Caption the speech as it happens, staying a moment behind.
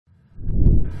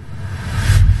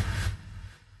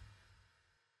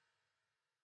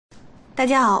大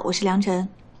家好，我是良辰。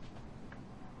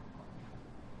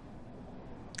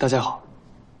大家好。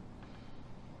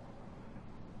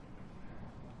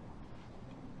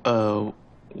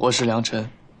我是良辰。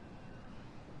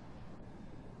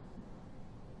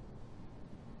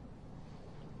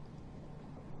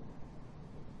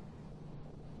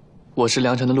我是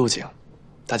良辰的陆景，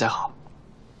大家好。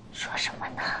说什么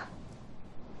呢？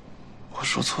我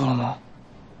说错了吗？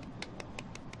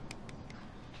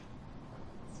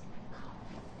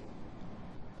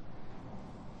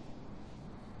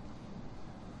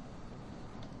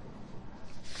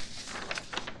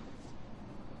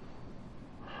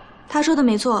他说的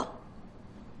没错，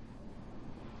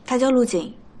他叫陆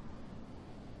景，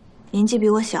年纪比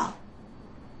我小，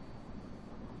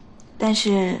但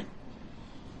是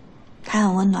他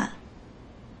很温暖，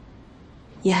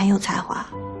也很有才华，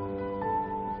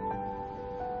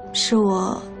是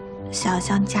我想要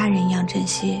像家人一样珍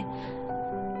惜，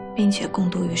并且共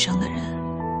度余生的人，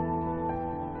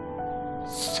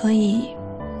所以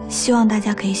希望大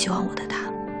家可以喜欢我的他。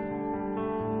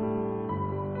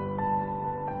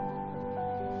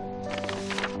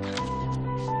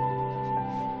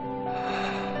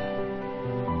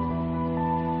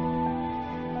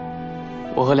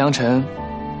我和良辰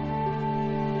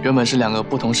原本是两个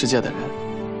不同世界的人，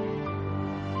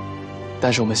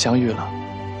但是我们相遇了，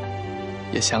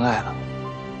也相爱了。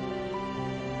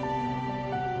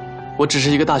我只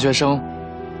是一个大学生，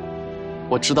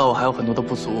我知道我还有很多的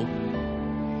不足，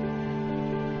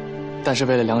但是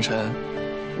为了良辰，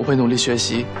我会努力学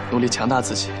习，努力强大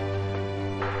自己。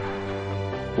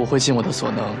我会尽我的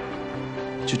所能，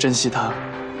去珍惜他，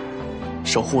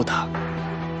守护他。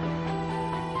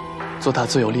做他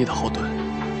最有力的后盾。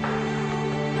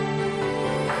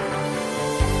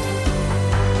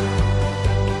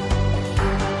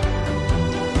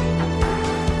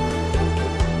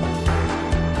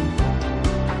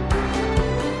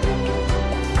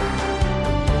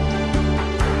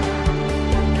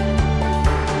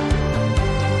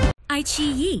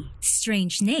iQiyi,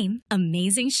 strange name,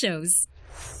 amazing shows.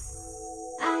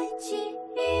 iQiyi